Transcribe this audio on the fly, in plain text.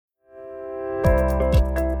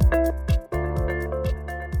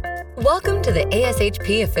Welcome to the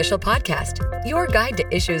ASHP Official Podcast, your guide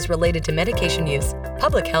to issues related to medication use,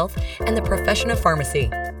 public health, and the profession of pharmacy.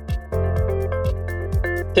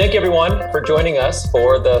 Thank you, everyone, for joining us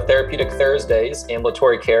for the Therapeutic Thursdays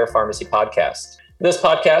Ambulatory Care Pharmacy Podcast. This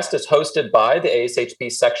podcast is hosted by the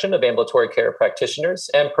ASHP section of ambulatory care practitioners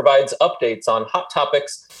and provides updates on hot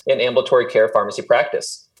topics in ambulatory care pharmacy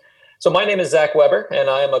practice. So my name is Zach Weber, and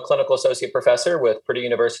I am a clinical associate professor with Purdue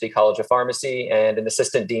University College of Pharmacy and an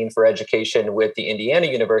assistant dean for education with the Indiana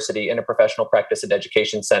University Interprofessional Practice and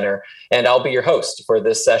Education Center, and I'll be your host for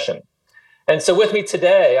this session. And so with me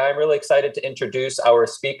today, I'm really excited to introduce our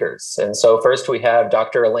speakers. And so first we have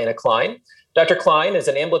Dr. Elena Klein. Dr. Klein is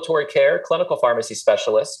an ambulatory care clinical pharmacy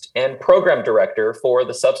specialist and program director for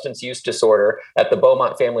the substance use disorder at the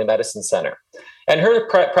Beaumont Family Medicine Center. And her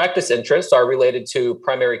practice interests are related to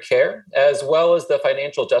primary care, as well as the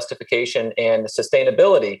financial justification and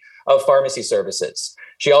sustainability of pharmacy services.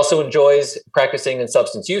 She also enjoys practicing in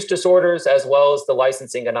substance use disorders, as well as the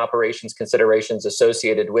licensing and operations considerations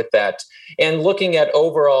associated with that, and looking at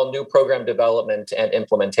overall new program development and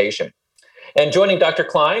implementation. And joining Dr.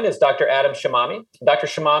 Klein is Dr. Adam Shamami. Dr.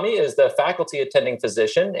 Shamami is the faculty attending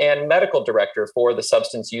physician and medical director for the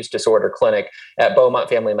Substance Use Disorder Clinic at Beaumont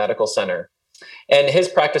Family Medical Center. And his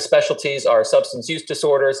practice specialties are substance use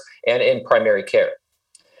disorders and in primary care.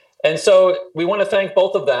 And so we want to thank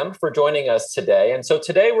both of them for joining us today. And so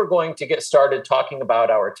today we're going to get started talking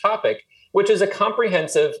about our topic, which is a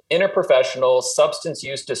comprehensive interprofessional substance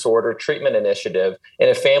use disorder treatment initiative in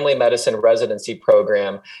a family medicine residency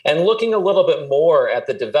program, and looking a little bit more at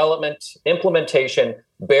the development, implementation,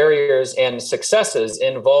 barriers, and successes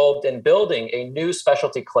involved in building a new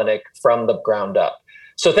specialty clinic from the ground up.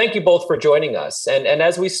 So thank you both for joining us. And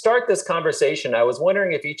as we start this conversation, I was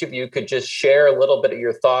wondering if each of you could just share a little bit of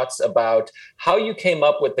your thoughts about how you came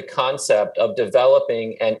up with the concept of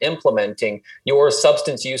developing and implementing your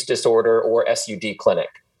substance use disorder or SUD clinic.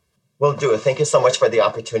 Will do. Thank you so much for the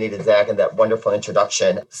opportunity, Zach, and that wonderful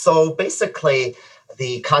introduction. So basically,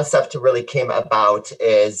 the concept really came about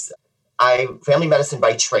is family medicine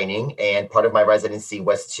by training, and part of my residency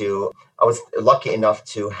I was lucky enough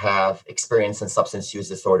to have experience in substance use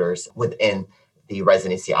disorders within the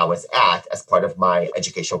residency I was at as part of my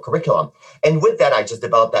educational curriculum. And with that, I just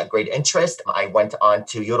developed that great interest. I went on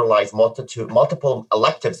to utilize multiple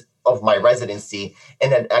electives of my residency,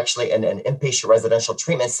 and then actually in an inpatient residential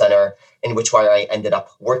treatment center, in which I ended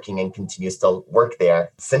up working and continue to still work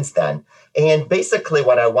there since then. And basically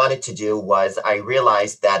what I wanted to do was I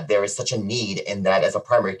realized that there is such a need in that as a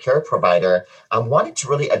primary care provider, I wanted to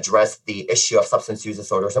really address the issue of substance use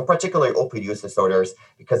disorders, and particularly opioid use disorders,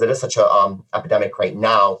 because it is such an epidemic right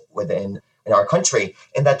now in our country,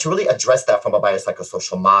 and that to really address that from a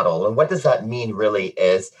biopsychosocial model. And what does that mean really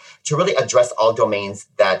is to really address all domains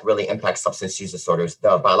that really impact substance use disorders,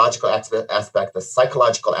 the biological aspect, the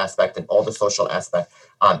psychological aspect, and all the social aspect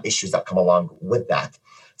issues that come along with that.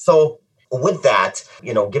 So with that,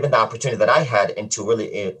 given the opportunity that I had and to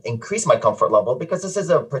really increase my comfort level, because this is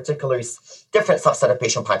a particularly different subset of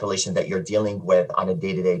patient population that you're dealing with on a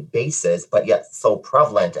day-to-day basis, but yet so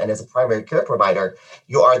prevalent. And as a primary care provider,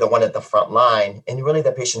 you are the one at the front line, and really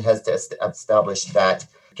the patient has to establish that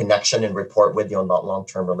connection and rapport with you in that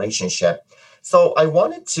long-term relationship. So I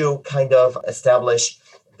wanted to kind of establish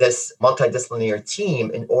this multidisciplinary team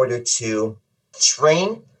in order to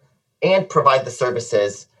train and provide the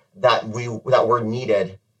services that were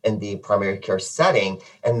needed in the primary care setting.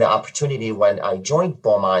 And the opportunity when I joined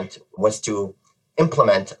Beaumont was to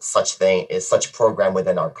implement such program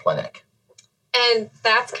within our clinic. And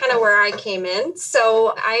that's kind of where I came in.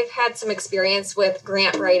 So I've had some experience with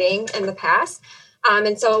grant writing in the past.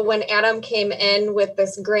 And so when Adam came in with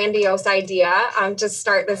this grandiose idea to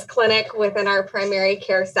start this clinic within our primary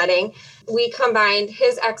care setting, we combined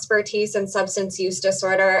his expertise in substance use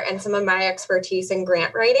disorder and some of my expertise in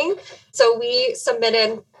grant writing. So we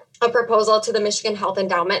submitted a proposal to the Michigan Health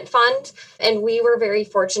Endowment Fund, and we were very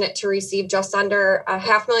fortunate to receive just under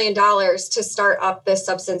 $500,000 to start up this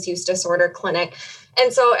substance use disorder clinic.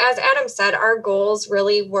 And so, as Adam said, our goals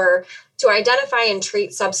really were to identify and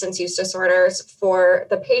treat substance use disorders for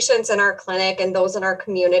the patients in our clinic and those in our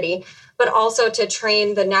community, but also to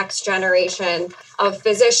train the next generation of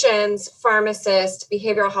physicians, pharmacists,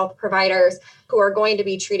 behavioral health providers who are going to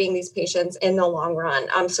be treating these patients in the long run.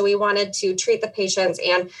 So we wanted to treat the patients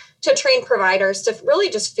and to train providers to really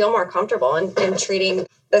just feel more comfortable in treating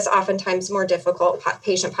this oftentimes more difficult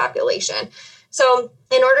patient population. So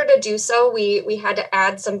in order to do so, we had to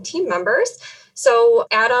add some team members. So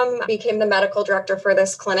Adam became the medical director for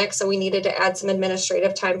this clinic, so we needed to add some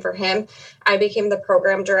administrative time for him. I became the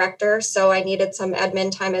program director, so I needed some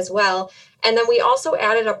admin time as well. And then we also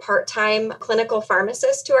added a part-time clinical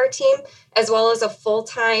pharmacist to our team, as well as a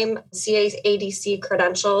full-time CAADC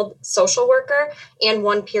credentialed social worker and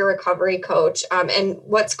one peer recovery coach. And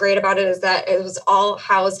what's great about it is that it was all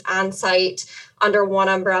housed on site under one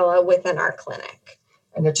umbrella within our clinic.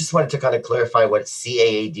 And I just wanted to kind of clarify what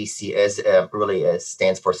CAADC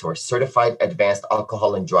stands for. So Certified Advanced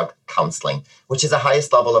Alcohol and Drug Counseling, which is the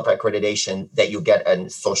highest level of accreditation that you get in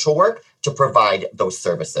social work to provide those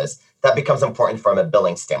services. That becomes important from a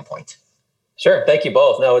billing standpoint. Sure. Thank you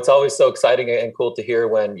both. No, it's always so exciting and cool to hear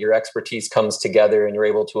when your expertise comes together and you're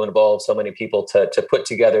able to involve so many people to put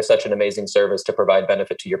together such an amazing service to provide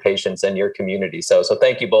benefit to your patients and your community. So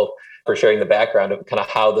thank you both for sharing the background of kind of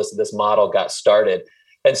how this model got started.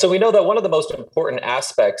 And so we know that one of the most important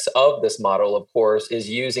aspects of this model, of course, is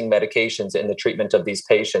using medications in the treatment of these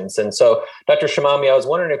patients. And so, Dr. Shamami, I was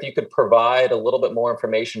wondering if you could provide a little bit more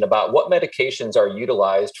information about what medications are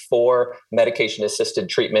utilized for medication-assisted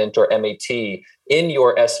treatment, or MAT, in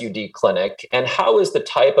your SUD clinic, and how is the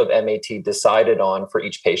type of MAT decided on for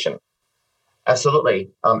each patient?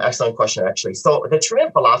 Absolutely. Excellent question, actually. So the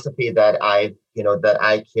treatment philosophy that I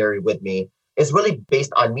carry with me is really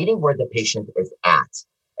based on meeting where the patient is at,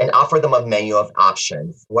 and offer them a menu of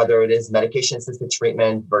options, whether it is medication-assisted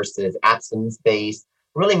treatment versus abstinence-based,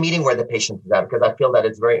 really meeting where the patient is at, because I feel that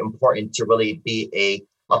it's very important to really be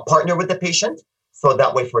a partner with the patient, so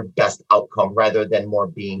that way for best outcome, rather than more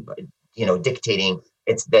being, dictating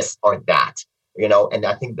it's this or that, and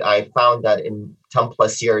I think I found that in 10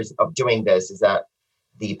 plus years of doing this is that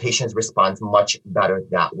the patients respond much better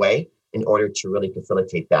that way in order to really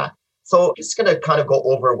facilitate that. So just going to kind of go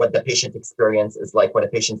over what the patient experience is like when a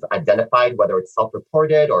patient's identified, whether it's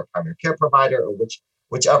self-reported or primary care provider, or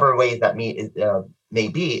whichever way that may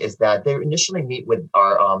be, is that they initially meet with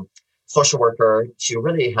our social worker to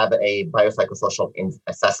really have a biopsychosocial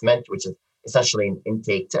assessment, which is essentially an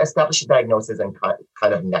intake to establish a diagnosis and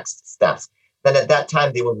kind of next steps. Then at that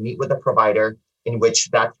time, they will meet with a provider, in which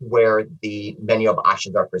that's where the menu of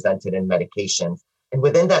options are presented in medications. And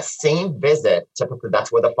within that same visit, typically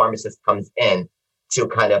that's where the pharmacist comes in to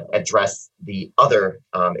kind of address the other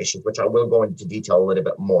issues, which I will go into detail a little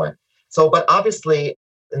bit more. So, but obviously,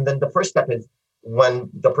 and then the first step is when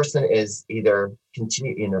the person is either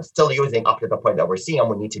still using up to the point that we're seeing them,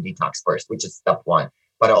 we need to detox first, which is step one.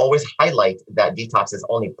 But I always highlight that detox is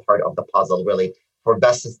only part of the puzzle, really, for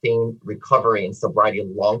best sustained recovery and sobriety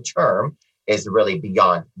long-term is really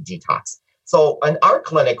beyond detox. So in our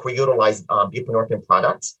clinic, we utilize buprenorphine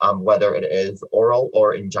products, whether it is oral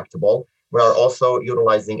or injectable. We are also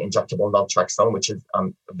utilizing injectable naltrexone, which is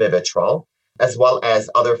Vivitrol, as well as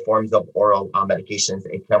other forms of oral medications,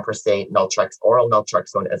 acamprosate, oral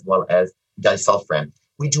naltrexone, as well as disulfiram.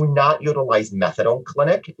 We do not utilize methadone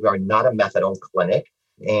clinic. We are not a methadone clinic.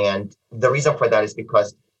 And the reason for that is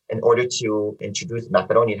because in order to introduce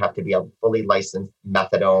methadone, you have to be a fully licensed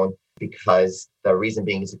methadone, because the reason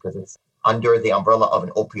being is because it's under the umbrella of an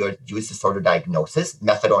opioid use disorder diagnosis.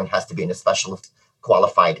 Methadone has to be in a specialist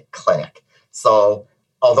qualified clinic. So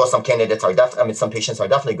although some candidates are some patients are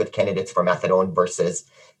definitely good candidates for methadone versus,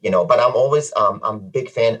 but I'm always, I'm a big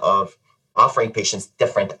fan of offering patients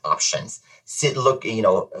different options.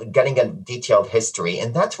 Getting a detailed history.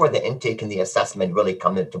 And that's where the intake and the assessment really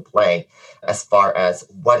come into play as far as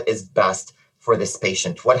what is best for this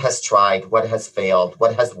patient, what has tried, what has failed,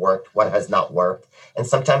 what has worked, what has not worked. And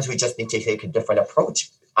sometimes we just need to take a different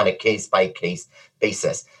approach on a case by case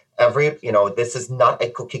basis. This is not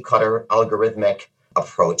a cookie cutter algorithmic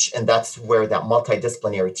approach. And that's where that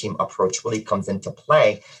multidisciplinary team approach really comes into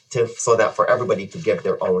play so that for everybody to give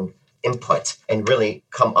their own input and really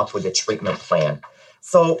come up with a treatment plan.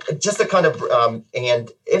 So just to kind of,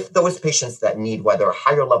 and if those patients that need whether a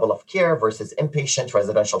higher level of care versus inpatient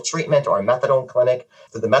residential treatment or a methadone clinic,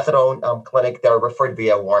 so the methadone clinic, they're referred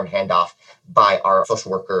via warm handoff by our social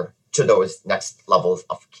worker to those next levels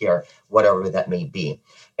of care, whatever that may be.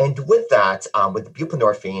 And with that, with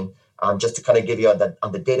buprenorphine, just to kind of give you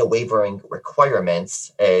on the data wavering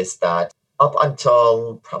requirements, is that up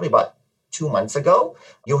until probably about 2 months ago,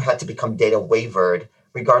 you had to become data wavered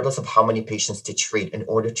regardless of how many patients to treat in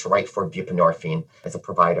order to write for buprenorphine as a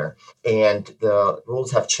provider. And the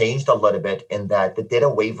rules have changed a little bit in that the data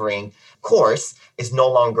wavering course is no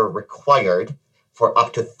longer required for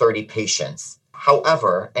up to 30 patients.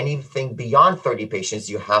 However, anything beyond 30 patients,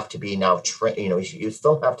 you have to be now you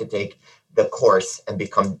still have to take the course and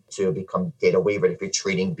become data wavered if you're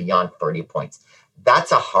treating beyond 30 points.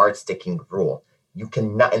 That's a hard sticking rule. You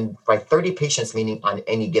cannot, and by 30 patients, meaning on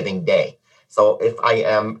any given day. So if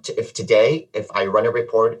I run a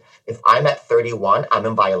report, if I'm at 31, I'm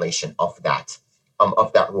in violation of that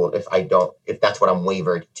rule. If that's what I'm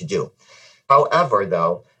wavered to do. However,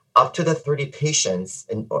 though, up to the 30 patients,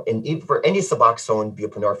 and for any Suboxone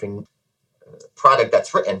buprenorphine product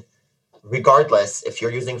that's written, regardless, if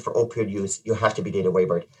you're using for opioid use, you have to be data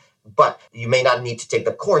wavered. But you may not need to take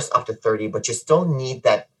the course up to 30, but you still need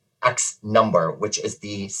that X number, which is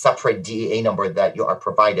the separate DEA number that you are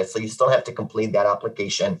provided. So you still have to complete that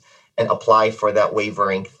application and apply for that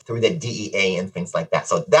wavering through the DEA and things like that.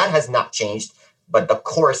 So that has not changed, but the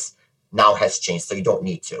course now has changed. So you don't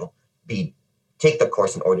need to take the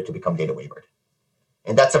course in order to become data wavered.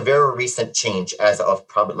 And that's a very recent change as of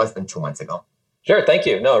probably less than 2 months ago. Sure. Thank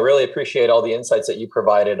you. No, I really appreciate all the insights that you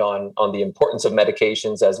provided on the importance of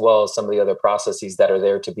medications, as well as some of the other processes that are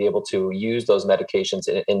there to be able to use those medications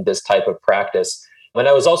in this type of practice. And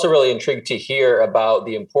I was also really intrigued to hear about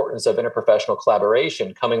the importance of interprofessional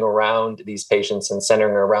collaboration coming around these patients and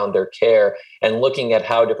centering around their care and looking at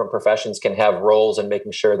how different professions can have roles in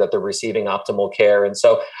making sure that they're receiving optimal care. And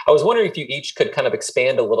so I was wondering if you each could kind of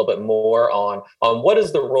expand a little bit more on what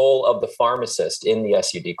is the role of the pharmacist in the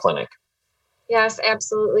SUD clinic? Yes,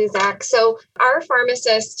 absolutely, Zach. So our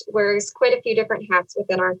pharmacist wears quite a few different hats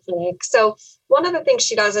within our clinic. So one of the things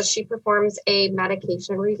she does is she performs a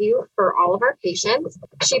medication review for all of our patients.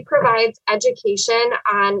 She provides education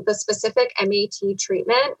on the specific MAT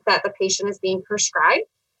treatment that the patient is being prescribed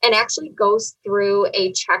and actually goes through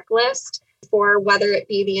a checklist for whether it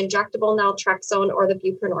be the injectable naltrexone or the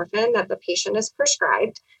buprenorphine that the patient is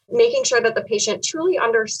prescribed, making sure that the patient truly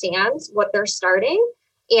understands what they're starting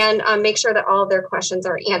and make sure that all of their questions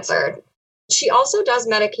are answered. She also does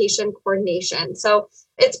medication coordination. So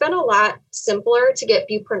it's been a lot simpler to get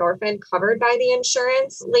buprenorphine covered by the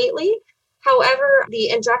insurance lately. However,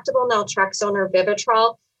 the injectable naltrexone or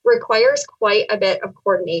Vivitrol requires quite a bit of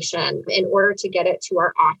coordination in order to get it to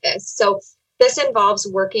our office. So this involves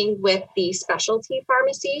working with the specialty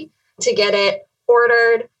pharmacy to get it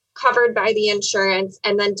ordered, covered by the insurance,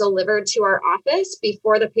 and then delivered to our office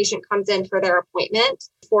before the patient comes in for their appointment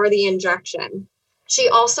for the injection. She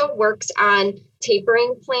also works on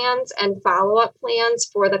tapering plans and follow-up plans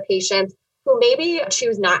for the patients who maybe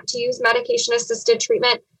choose not to use medication-assisted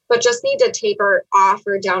treatment, but just need to taper off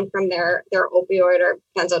or down from their opioid or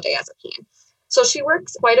benzodiazepine. So she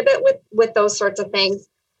works quite a bit with those sorts of things.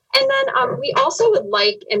 And then we also would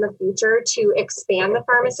like in the future to expand the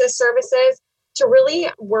pharmacist services to really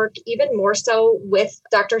work even more so with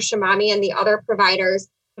Dr. Shamami and the other providers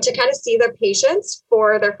to kind of see the patients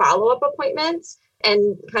for their follow-up appointments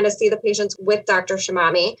and kind of see the patients with Dr.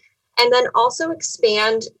 Shamami. And then also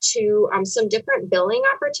expand to some different billing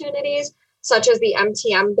opportunities, such as the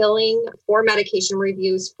MTM billing for medication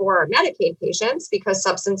reviews for our Medicaid patients, because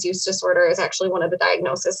substance use disorder is actually one of the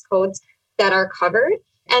diagnosis codes that are covered.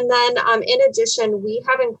 And then in addition, we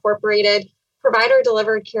have incorporated provider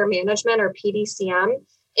delivered care management or PDCM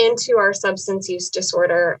into our substance use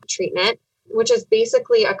disorder treatment, which is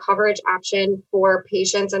basically a coverage option for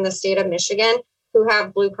patients in the state of Michigan who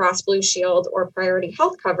have Blue Cross Blue Shield or Priority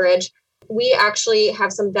Health coverage. We actually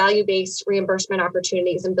have some value-based reimbursement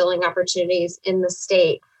opportunities and billing opportunities in the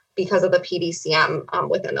state because of the PDCM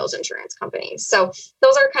within those insurance companies. So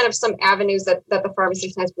those are kind of some avenues that the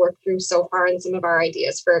pharmacist has worked through so far and some of our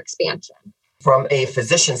ideas for expansion. From a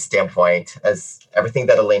physician standpoint, as everything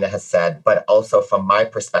that Elena has said, but also from my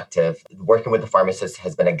perspective, working with the pharmacist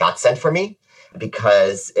has been a godsend for me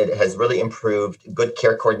because it has really improved good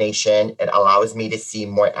care coordination. It allows me to see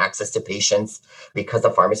more access to patients because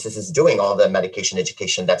the pharmacist is doing all the medication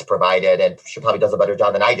education that's provided, and she probably does a better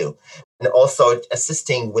job than I do. And also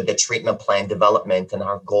assisting with the treatment plan development. And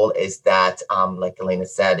our goal is that, like Elena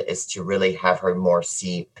said, is to really have her more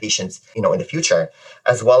see patients, in the future,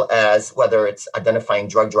 as well as whether it's identifying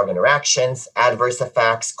drug-drug interactions, adverse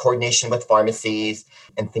effects, coordination with pharmacies,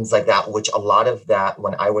 and things like that, which a lot of that,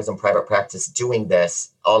 when I was in private practice doing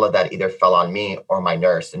this, all of that either fell on me or my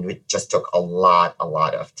nurse. And it just took a lot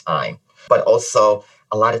of time. But also,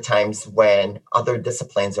 a lot of times when other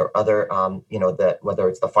disciplines or other, whether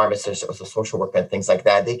it's the pharmacist or the social worker and things like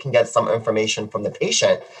that, they can get some information from the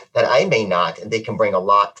patient that I may not, and they can bring a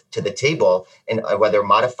lot to the table in whether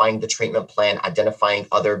modifying the treatment plan, identifying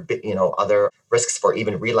other risks for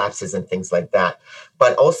even relapses and things like that.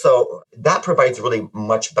 But also that provides really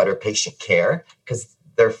much better patient care because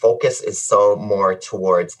their focus is so more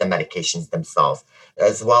towards the medications themselves,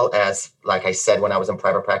 as well as, like I said, when I was in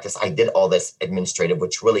private practice, I did all this administrative,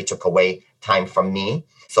 which really took away time from me.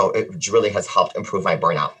 So it really has helped improve my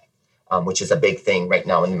burnout which is a big thing right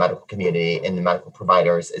now in the medical community and the medical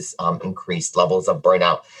providers, is increased levels of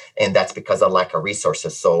burnout. And that's because of lack of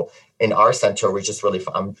resources. So in our center, we're just really,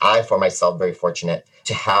 I, for myself, very fortunate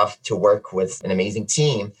to have to work with an amazing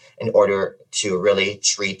team in order to really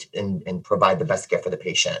treat and provide the best care for the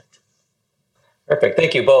patient. Perfect.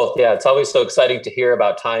 Thank you both. Yeah, it's always so exciting to hear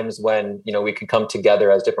about times when, we can come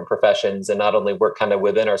together as different professions and not only work kind of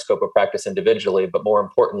within our scope of practice individually, but more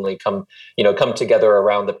importantly, come together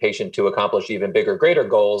around the patient to accomplish even bigger, greater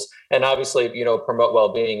goals. And obviously, promote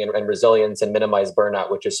well-being and resilience and minimize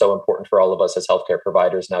burnout, which is so important for all of us as healthcare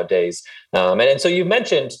providers nowadays. And so you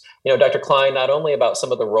mentioned, Dr. Klein, not only about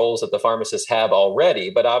some of the roles that the pharmacists have already,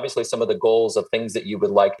 but obviously some of the goals of things that you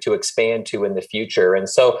would like to expand to in the future. And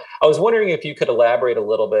so I was wondering if you could elaborate a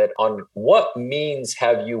little bit on what means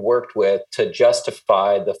have you worked with to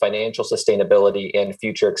justify the financial sustainability and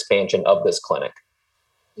future expansion of this clinic?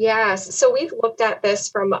 Yes. So we've looked at this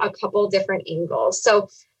from a couple different angles. So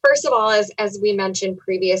first of all, as we mentioned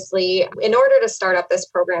previously, in order to start up this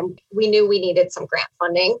program, we knew we needed some grant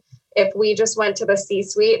funding. If we just went to the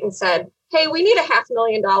C-suite and said, hey, we need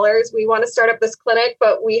 $500,000, we want to start up this clinic,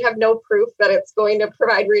 but we have no proof that it's going to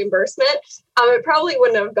provide reimbursement, it probably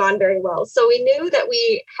wouldn't have gone very well. So we knew that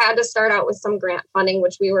we had to start out with some grant funding,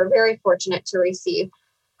 which we were very fortunate to receive.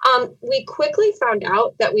 We quickly found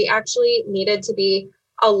out that we actually needed to be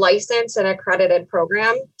a licensed and accredited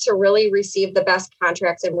program to really receive the best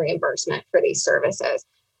contracts and reimbursement for these services.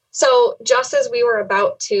 So just as we were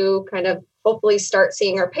about to kind of hopefully start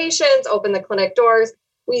seeing our patients, open the clinic doors,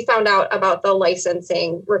 we found out about the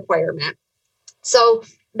licensing requirement. So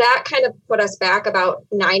that kind of put us back about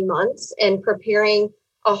 9 months in preparing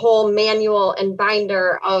a whole manual and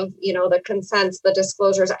binder of, the consents, the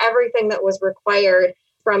disclosures, everything that was required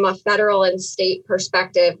from a federal and state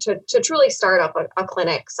perspective to truly start up a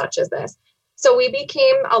clinic such as this. So we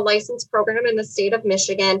became a licensed program in the state of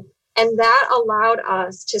Michigan, and that allowed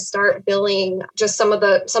us to start billing just some of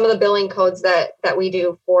the billing codes that we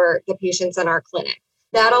do for the patients in our clinic.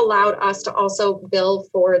 That allowed us to also bill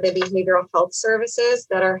for the behavioral health services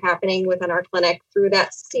that are happening within our clinic through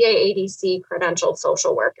that CAADC credentialed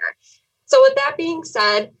social worker. So with that being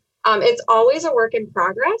said, it's always a work in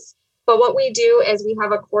progress. But what we do is we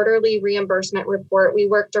have a quarterly reimbursement report. We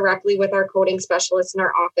work directly with our coding specialists in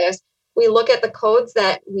our office. We look at the codes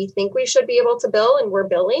that we think we should be able to bill and we're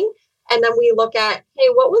billing. And then we look at, hey,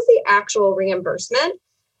 what was the actual reimbursement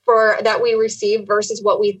for that we received versus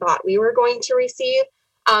what we thought we were going to receive?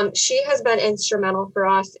 She has been instrumental for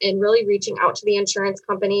us in really reaching out to the insurance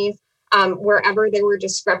companies wherever there were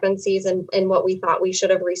discrepancies in what we thought we should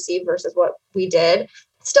have received versus what we did.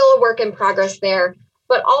 Still a work in progress there.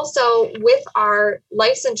 But also with our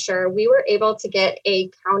licensure, we were able to get a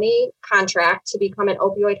county contract to become an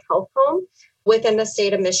opioid health home within the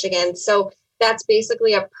state of Michigan. So that's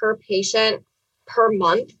basically a per patient per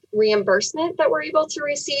month reimbursement that we're able to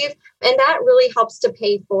receive. And that really helps to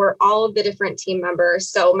pay for all of the different team members.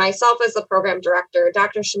 So myself as the program director,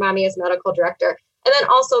 Dr. Shamami as medical director, and then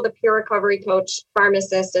also the peer recovery coach,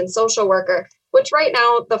 pharmacist, and social worker, which right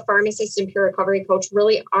now the pharmacist and peer recovery coach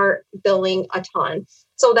really aren't billing a ton.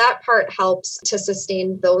 So that part helps to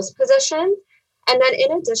sustain those positions. And then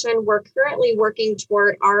in addition, we're currently working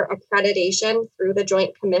toward our accreditation through the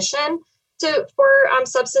Joint Commission for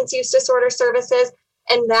substance use disorder services.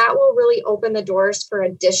 And that will really open the doors for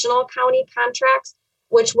additional county contracts,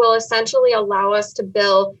 which will essentially allow us to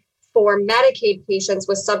bill for Medicaid patients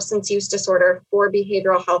with substance use disorder for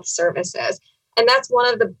behavioral health services. And that's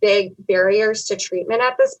one of the big barriers to treatment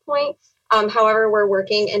at this point. However, we're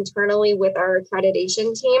working internally with our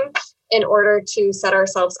accreditation team in order to set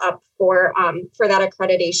ourselves up for that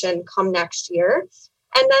accreditation come next year.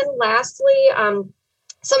 And then lastly,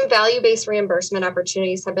 some value-based reimbursement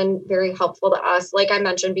opportunities have been very helpful to us. Like I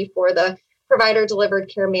mentioned before, the provider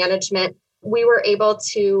delivered care management, we were able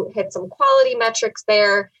to hit some quality metrics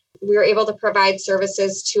there. We were able to provide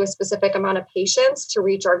services to a specific amount of patients to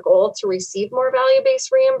reach our goal to receive more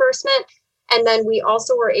value-based reimbursement. And then we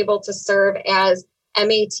also were able to serve as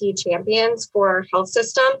MAT champions for our health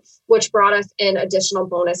system, which brought us in additional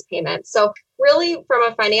bonus payments. So really, from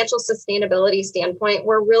a financial sustainability standpoint,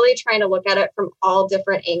 we're really trying to look at it from all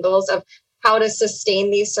different angles of how to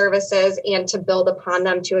sustain these services and to build upon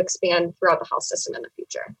them to expand throughout the health system in the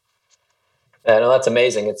future. No, that's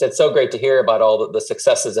amazing. It's so great to hear about all the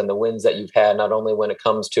successes and the wins that you've had, not only when it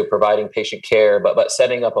comes to providing patient care, but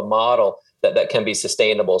setting up a model that can be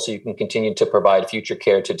sustainable so you can continue to provide future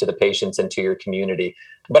care to the patients and to your community.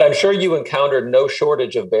 But I'm sure you encountered no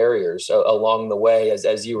shortage of barriers along the way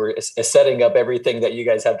as you were setting up everything that you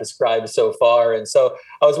guys have described so far. And so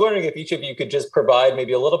I was wondering if each of you could just provide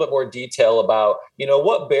maybe a little bit more detail about,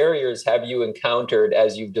 what barriers have you encountered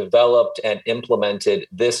as you've developed and implemented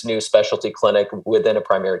this new specialty clinic within a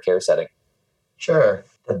primary care setting? Sure.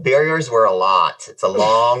 The barriers were a lot. It's a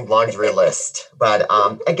long laundry list. But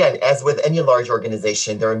again, as with any large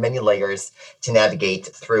organization, there are many layers to navigate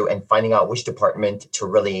through and finding out which department to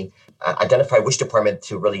really identify which department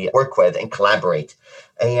to really work with and collaborate.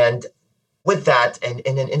 And with that, and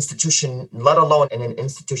in an institution, let alone in an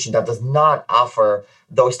institution that does not offer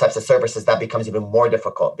those types of services, that becomes even more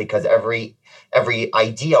difficult because every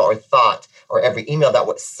idea or thought or every email that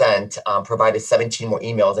was sent provided 17 more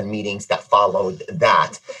emails and meetings that followed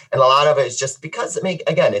that. And a lot of it is just because,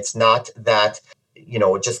 again, it's not that,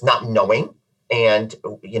 just not knowing. And,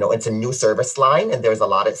 it's a new service line and there's a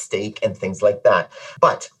lot at stake and things like that.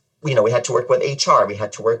 But we had to work with HR, we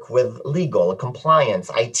had to work with legal,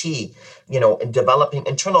 compliance, IT, and developing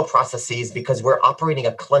internal processes because we're operating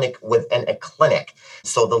a clinic within a clinic.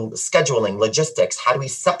 So the scheduling, logistics, how do we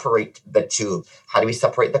separate the two? How do we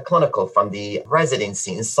separate the clinical from the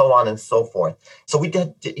residency and so on and so forth? So we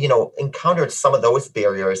did, encountered some of those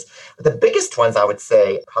barriers. The biggest ones, I would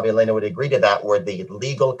say, probably Elena would agree to that, were the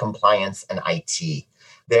legal, compliance, and IT.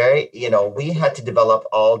 There, we had to develop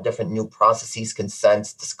all different new processes,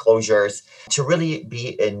 consents, disclosures to really be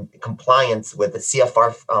in compliance with the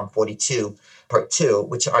CFR 42 Part 2,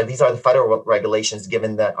 these are the federal regulations,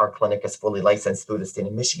 given that our clinic is fully licensed through the state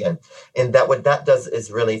of Michigan. And that what that does is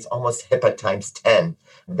really, it's almost HIPAA times 10.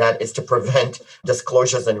 That is to prevent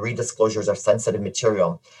disclosures and redisclosures of sensitive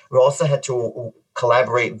material. We also had to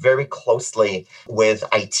collaborate very closely with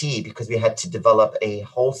IT because we had to develop a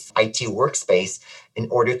whole IT workspace in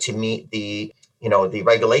order to meet the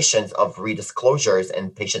regulations of redisclosures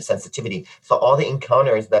and patient sensitivity. So all the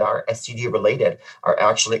encounters that are STD related are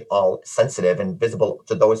actually all sensitive and visible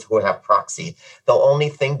to those who have proxy. The only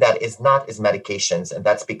thing that is not is medications, and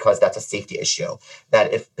that's because that's a safety issue.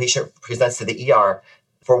 That if patient presents to the ER,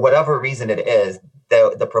 for whatever reason it is,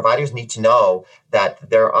 the providers need to know that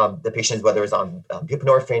they're the patients, whether it's on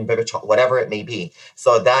buprenorphine, Vivitrol, whatever it may be,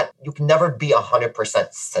 so that you can never be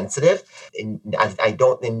 100% sensitive. And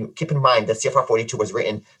and keep in mind that CFR 42 was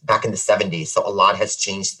written back in the 70s, so a lot has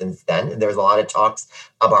changed since then. And there's a lot of talks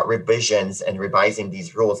about revisions and revising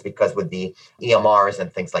these rules because with the EMRs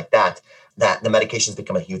and things like that the medications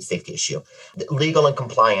become a huge safety issue. Legal and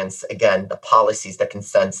compliance, again, the policies, the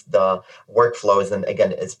consents, the workflows, and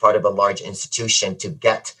again, as part of a large institution to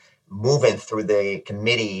get moving through the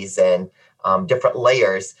committees and different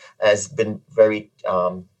layers has been very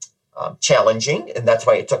challenging. And that's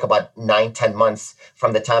why it took about 9-10 months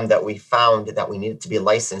from the time that we found that we needed to be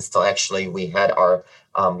licensed till actually we had our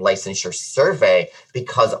licensure survey,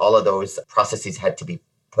 because all of those processes had to be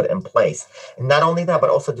put in place. And not only that, but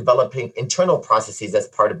also developing internal processes as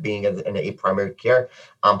part of being in a primary care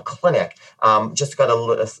clinic. Just got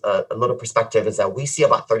a little perspective is that we see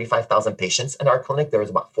about 35,000 patients in our clinic. There's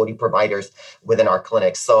about 40 providers within our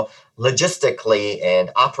clinic. So logistically and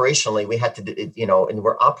operationally, we had to, and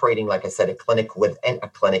we're operating, like I said, a clinic within a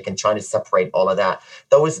clinic and trying to separate all of that.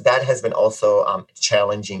 That has been also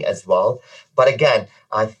challenging as well. But again,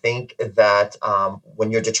 I think that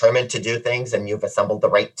when you're determined to do things and you've assembled the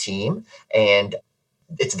right team, and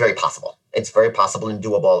it's very possible. It's very possible and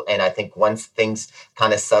doable. And I think once things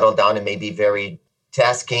kind of settle down, it may be very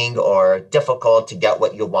tasking or difficult to get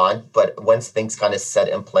what you want, but once things kind of set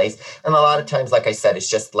in place, and a lot of times, like I said, it's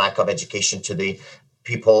just lack of education to the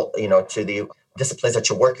people, to the disciplines that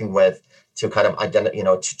you're working with, to kind of identify,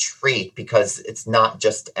 to treat, because it's not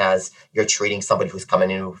just as you're treating somebody who's coming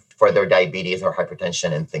in for their diabetes or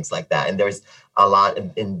hypertension and things like that. And there's a lot,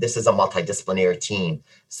 and this is a multidisciplinary team.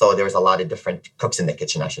 So there's a lot of different cooks in the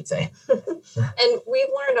kitchen, I should say. And we've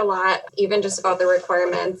learned a lot, even just about the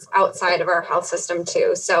requirements outside of our health system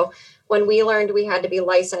too. So when we learned we had to be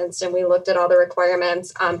licensed and we looked at all the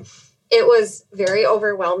requirements, it was very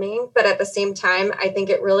overwhelming. But at the same time, I think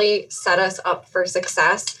it really set us up for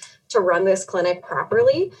success to run this clinic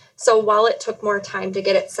properly. So while it took more time to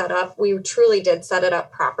get it set up, we truly did set it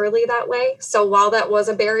up properly that way. So while that was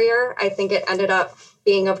a barrier, I think it ended up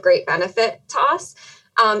being of great benefit to us.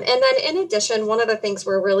 And then in addition, one of the things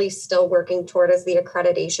we're really still working toward is the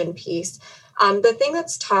accreditation piece. The thing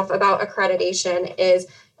that's tough about accreditation is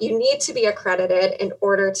you need to be accredited in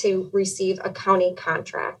order to receive a county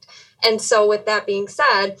contract. And so with that being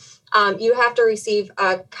said, you have to receive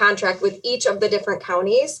a contract with each of the different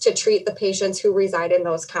counties to treat the patients who reside in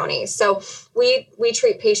those counties. So we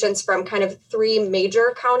treat patients from kind of 3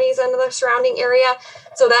 major counties in the surrounding area.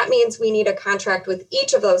 So that means we need a contract with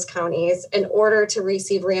each of those counties in order to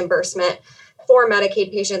receive reimbursement for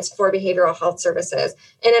Medicaid patients for behavioral health services.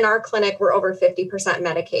 And in our clinic, we're over 50%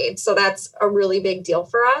 Medicaid. So that's a really big deal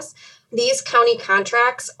for us. These county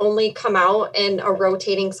contracts only come out in a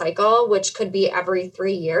rotating cycle, which could be every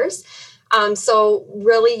 3 years. So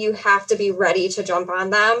really, you have to be ready to jump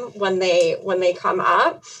on them when they come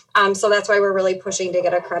up. So that's why we're really pushing to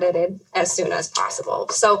get accredited as soon as possible.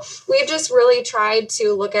 So we've just really tried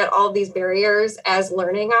to look at all of these barriers as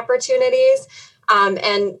learning opportunities.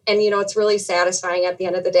 And it's really satisfying at the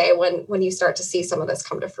end of the day when you start to see some of this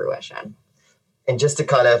come to fruition. And just to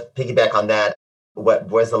kind of piggyback on that, what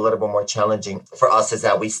was a little bit more challenging for us is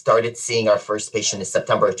that we started seeing our first patient in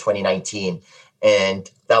September of 2019.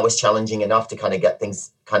 And that was challenging enough to kind of get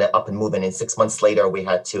things kind of up and moving. And 6 months later, we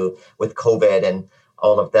had to, with COVID and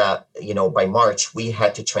all of that, by March, we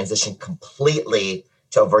had to transition completely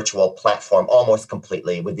to a virtual platform, almost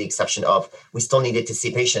completely, with the exception of we still needed to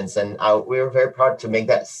see patients. And we were very proud to make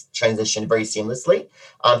that transition very seamlessly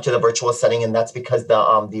to the virtual setting. And that's because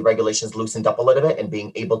the regulations loosened up a little bit and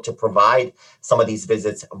being able to provide some of these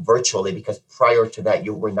visits virtually, because prior to that,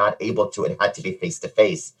 you were not able to. It had to be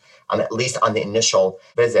face-to-face, at least on the initial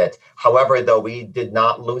visit. However, though, we did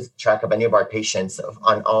not lose track of any of our patients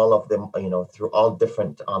on all of them, through all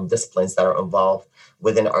different disciplines that are involved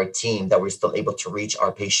within our team, that we're still able to reach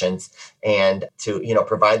our patients and to,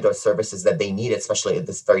 provide those services that they need, especially at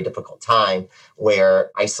this very difficult time where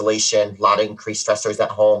isolation, a lot of increased stressors at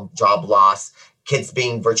home, job loss, kids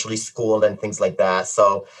being virtually schooled and things like that.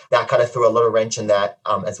 So that kind of threw a little wrench in that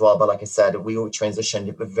as well. But like I said, we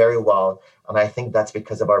transitioned very well. And I think that's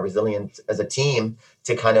because of our resilience as a team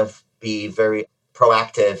to kind of be very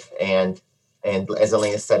proactive. And as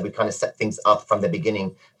Elena said, we kind of set things up from the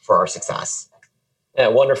beginning for our success. Yeah,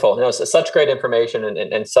 wonderful. So such great information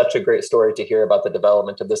and such a great story to hear about the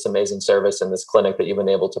development of this amazing service and this clinic that you've been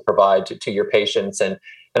able to provide to your patients. And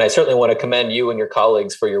I certainly want to commend you and your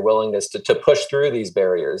colleagues for your willingness to push through these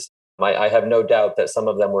barriers. I have no doubt that some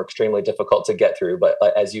of them were extremely difficult to get through, but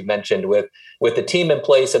as you mentioned, with the team in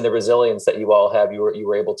place and the resilience that you all have, you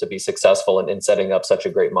were able to be successful in setting up such a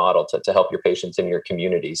great model to help your patients in your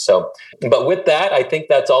community. So, but with that, I think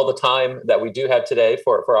that's all the time that we do have today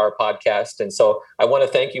for our podcast. And so I want to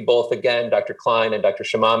thank you both again, Dr. Klein and Dr.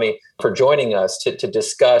 Shamami, for joining us to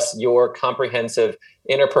discuss your comprehensive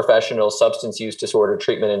interprofessional substance use disorder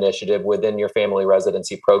treatment initiative within your family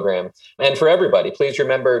residency program. And for everybody, please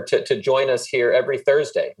remember to join us here every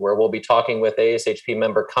Thursday, where we'll be talking with ASHP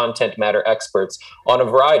member content matter experts on a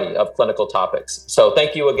variety of clinical topics. So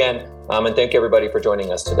thank you again, and thank you everybody for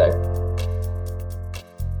joining us today.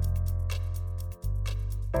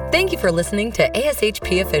 Thank you for listening to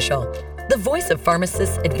ASHP Official, the voice of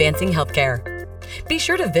pharmacists advancing healthcare. Be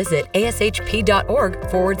sure to visit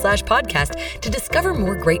ashp.org/podcast to discover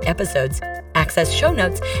more great episodes, access show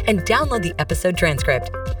notes, and download the episode transcript.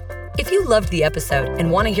 If you loved the episode and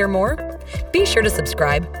want to hear more, be sure to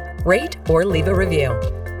subscribe, rate, or leave a review.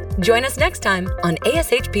 Join us next time on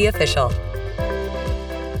ASHP Official.